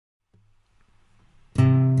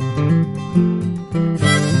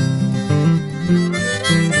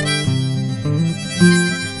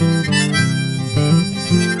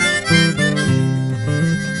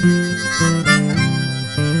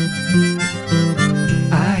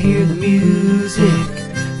hear the music,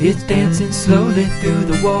 it's dancing slowly through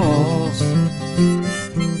the walls.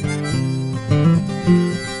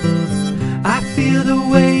 I feel the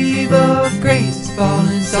wave of grace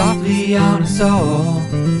falling softly on us all.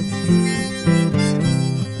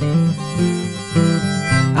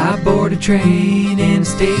 I board a train in a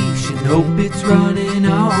station, hope it's running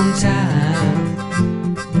on time.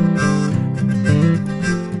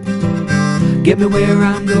 Get me where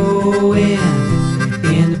I'm going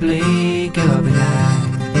in the blink of an eye.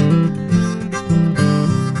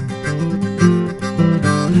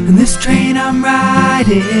 And this train I'm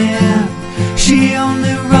riding, she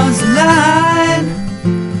only runs the line,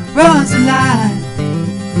 runs the line.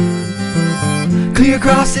 Clear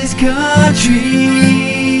across this country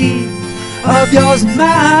of yours and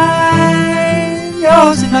mine,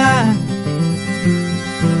 yours and mine.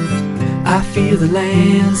 I feel the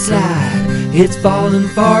landslide, it's falling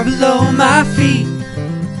far below my feet.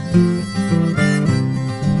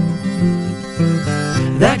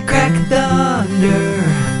 That crack of thunder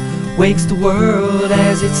wakes the world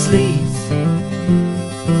as it sleeps.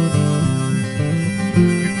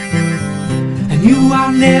 And you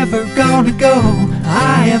are never gonna go,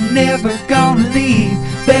 I am never gonna leave.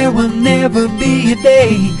 There will never be a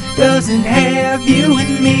day doesn't have you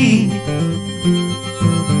and me.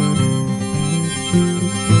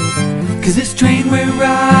 'Cause this train we're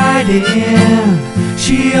riding,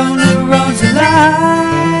 she only runs a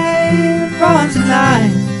line, runs a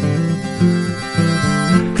line.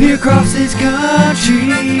 Clear across this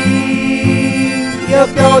country of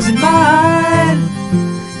yours and mine,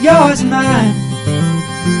 yours and mine.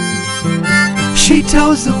 She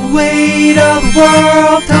tows the weight of the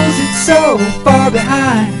world, tows it so far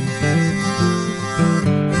behind.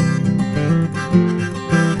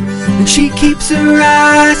 And she keeps her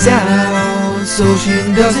eyes out so she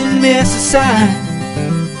doesn't miss a sign.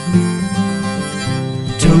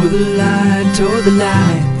 Toe the line, toe the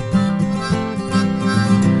line.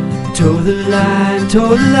 Toe the line,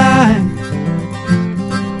 toe the line.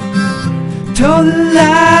 Toe the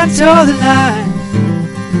line, toe the line.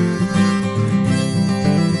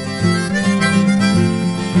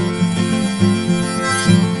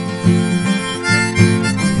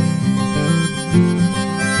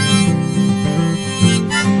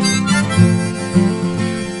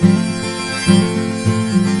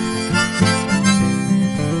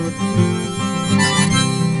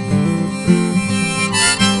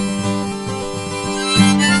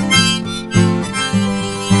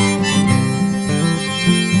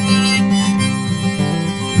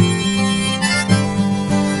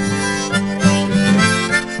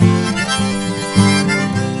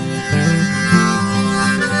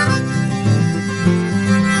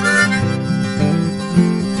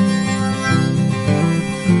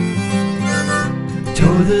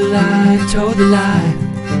 Toe the line, toe the line.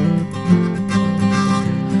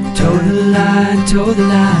 Toe the line, toe the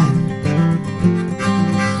line.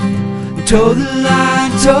 Toe the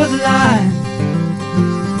line, toe the line.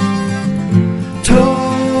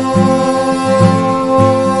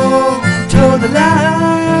 Toe the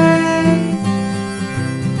line.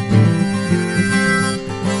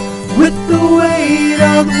 With the weight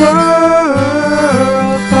of the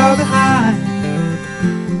world far behind.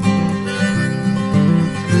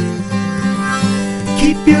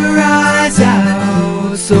 Keep your eyes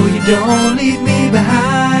out so you don't leave me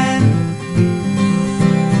behind.